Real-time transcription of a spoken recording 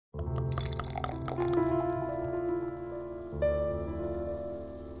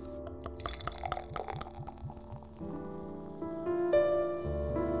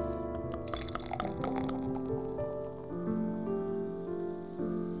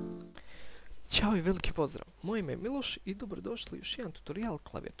Ćao i veliki pozdrav, moje ime je Miloš i dobrodošli u još jedan tutorial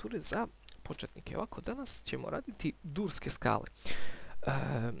klavijature za početnike. Ovako, danas ćemo raditi durske skale.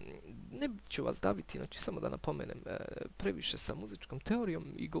 Ne ću vas daviti, znači samo da napomenem, previše sa muzičkom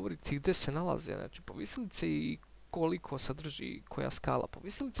teorijom i govoriti gdje se nalaze povisilice i koliko sadrži koja skala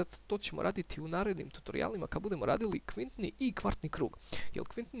povisilica. To ćemo raditi u narednim tutorijalima kad budemo radili kvintni i kvartni krug. Jer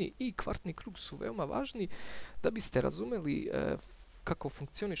kvintni i kvartni krug su veoma važni da biste razumeli kako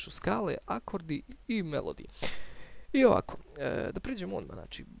funkcionišu skale, akordi i melodije. I ovako, da pređemo odmah,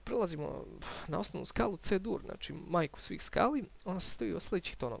 znači, prelazimo na osnovnu skalu C-dur, znači majku svih skali, ona se stoji od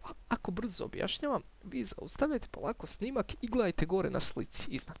sljedećih tonova. Ako brzo objašnjavam, vi zaustavljajte polako snimak i gledajte gore na slici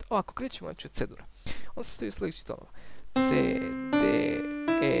iznad. Ovako, krećemo znači od C-dura. On se stoji od sljedećih tonova. C, D,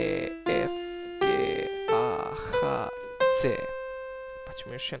 E, F, G, A, H, C. Pa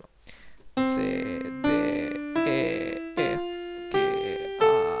ćemo još jedno. C, D, E, F,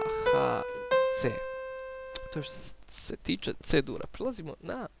 C. To što se tiče C-dura. Prelazimo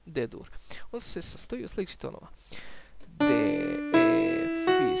na D-dur. On se sastoji od sljedećih tonova. D, E,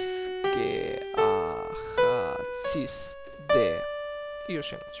 Fis, G, A, H, Cis, D. I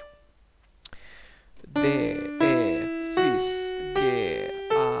još jednom ću. D, E, Fis, G,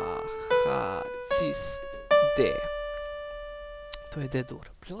 A, H, Cis, D. To je D-dur.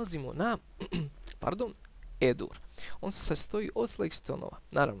 Prelazimo na, E-dur. On se sastoji od sljedećih tonova.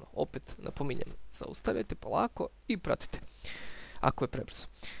 Naravno, opet napominjem, zaustavljajte polako i pratite, ako je prebrzo.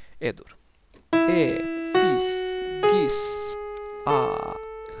 E-dur. E, Fis, Gis, A,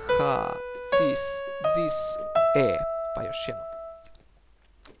 H, Cis, Dis, E. Pa još jedno.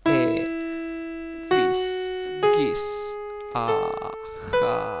 E, Fis, Gis, A,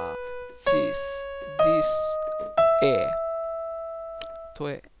 H, Cis, Dis, E. To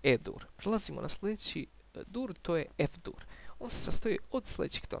je E-dur. Prelazimo na sljedeći dur, to je F-dur. On se sastoji od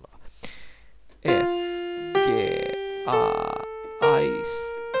sljedećih tonova. F, G, A, Ais,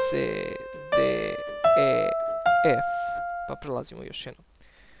 C, D, E, F. Pa prelazimo još jedno.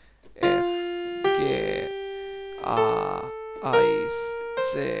 F, G, A, Ais,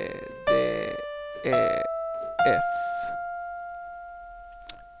 C, D, E, F.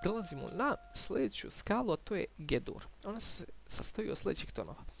 Prelazimo na sljedeću skalu, a to je G-dur. Ona se sastoji od sljedećih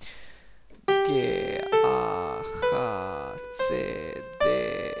tonova. G, A, H, C, D,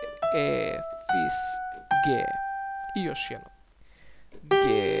 E, Fis, G. I još jedno. G,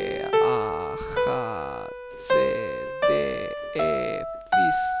 A, H, C, D, E,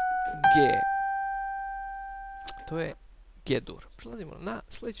 Fis, G. To je G-dur. Prelazimo na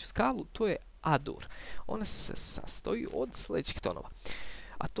sljedeću skalu, to je A-dur. Ona se sastoji od sljedećih tonova.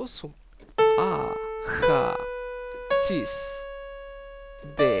 A to su A, H, Cis,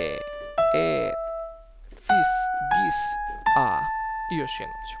 D, E, Fis, Gis, A. I još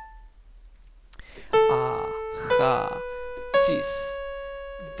jednom ću. A, H, Cis,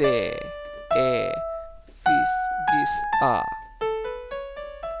 D, E, Fis, Gis, A.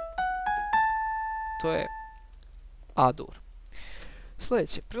 To je A-dur.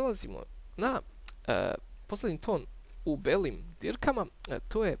 Sljedeće, prelazimo na posljednji ton u belim dirkama,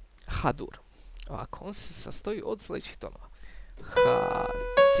 to je H-dur. Ovako, on se sastoji od sljedećih tonova. H,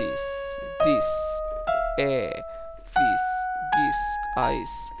 Cis, Dis, E, Fis, Gis, Ais,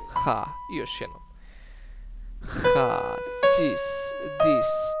 H. I još jednom. H, Cis, Dis,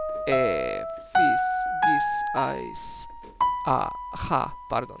 E, Fis, Gis, Ais, A, H.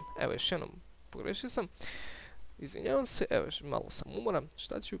 Pardon, evo još jednom, pogrešio sam. Izvinjavam se, evo malo sam umoran,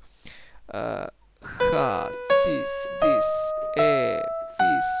 šta ću? H, Cis, Dis, E,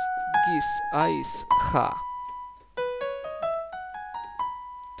 Fis, Gis, Ais, H.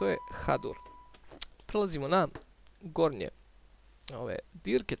 To je H-dur. Prelazimo na gornje ove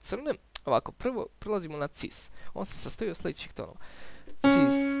dirke crne. Ovako, prvo prelazimo na Cis. On se sastoji od sljedećih tonova.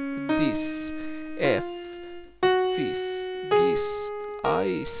 Cis, Dis, F, Fis, Gis,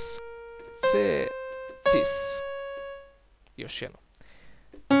 Ais, C, Cis. Još jedno.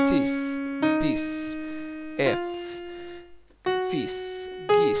 Cis, Dis, F, Fis,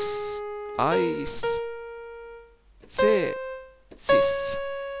 Gis, Ais, C, Cis.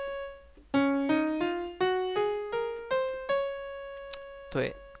 To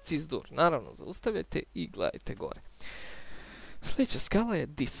je Cis-dur. Naravno, zaustavljajte i gledajte gore. Sljedeća skala je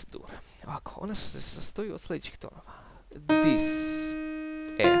Dis-dur. Ovako, ona se sastoji od sljedećih tonova. Dis,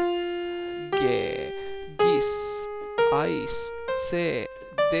 F, G, Gis, Ais, C,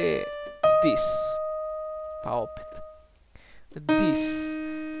 D, Dis. Pa opet. Dis,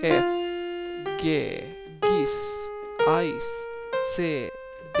 F, G, Gis, Ais, C,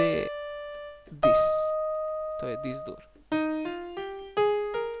 D, Dis. To je Dis-dur.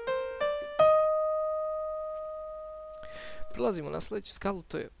 Prelazimo na sljedeću skalu,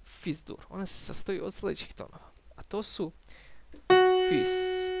 to je fis-dur. Ona se sastoji od sljedećih tonova, a to su fis,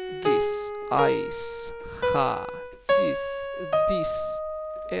 gis, ais, ha, cis, dis,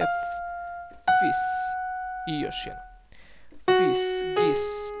 f, fis. I još jedno. Fis, gis,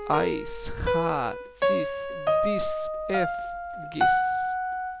 ais, ha, cis, dis, f, gis.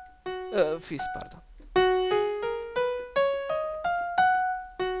 Fis, pardon.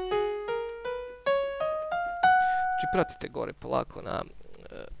 Znači, pratite gore polako na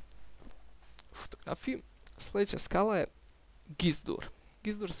fotografiji. Sljedeća skala je gis-dur.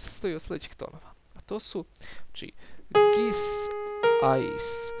 Gis-dur se sastoji od sljedećih tonova, a to su, znači, gis,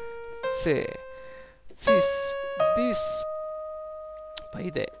 ais, c, cis, dis, pa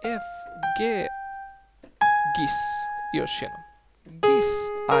ide f, g, gis. I još jednom. Gis,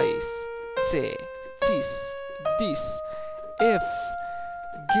 ais, c, cis, dis, f,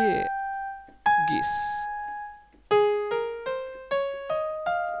 g, gis.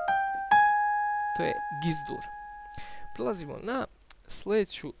 To je gis-dur. Prelazimo na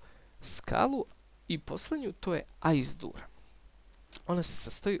sljedeću skalu i posljednju, to je ais-dur. Ona se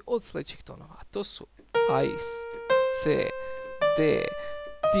sastoji od sljedećih tonova, a to su ais, c, d,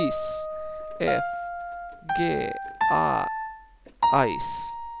 dis, f, g, a, ais.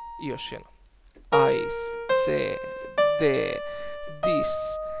 I još jedno. Ais, c, d, dis,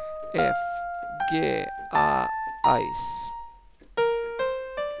 f, g, a, ais.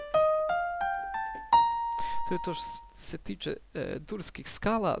 To je to što se tiče durskih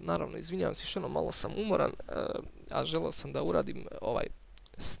skala. Naravno, izvinjavam se, što malo sam umoran, a želeo sam da uradim ovaj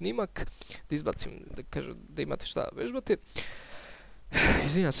snimak, da izbacim, da kažu da imate šta vežbati.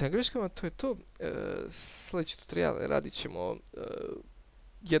 Izvinjavam se na greškama, to je to. Sljedeći tutorial radit ćemo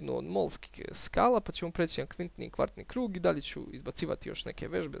jednu od molskih skala, pa ćemo preći na kvintni i kvartni krug i dalje ću izbacivati još neke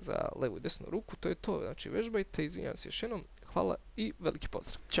vežbe za levu i desnu ruku. To je to, znači vežbajte, izvinjavam se još jednom, hvala i veliki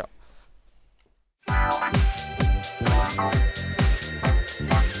pozdrav. Ćao!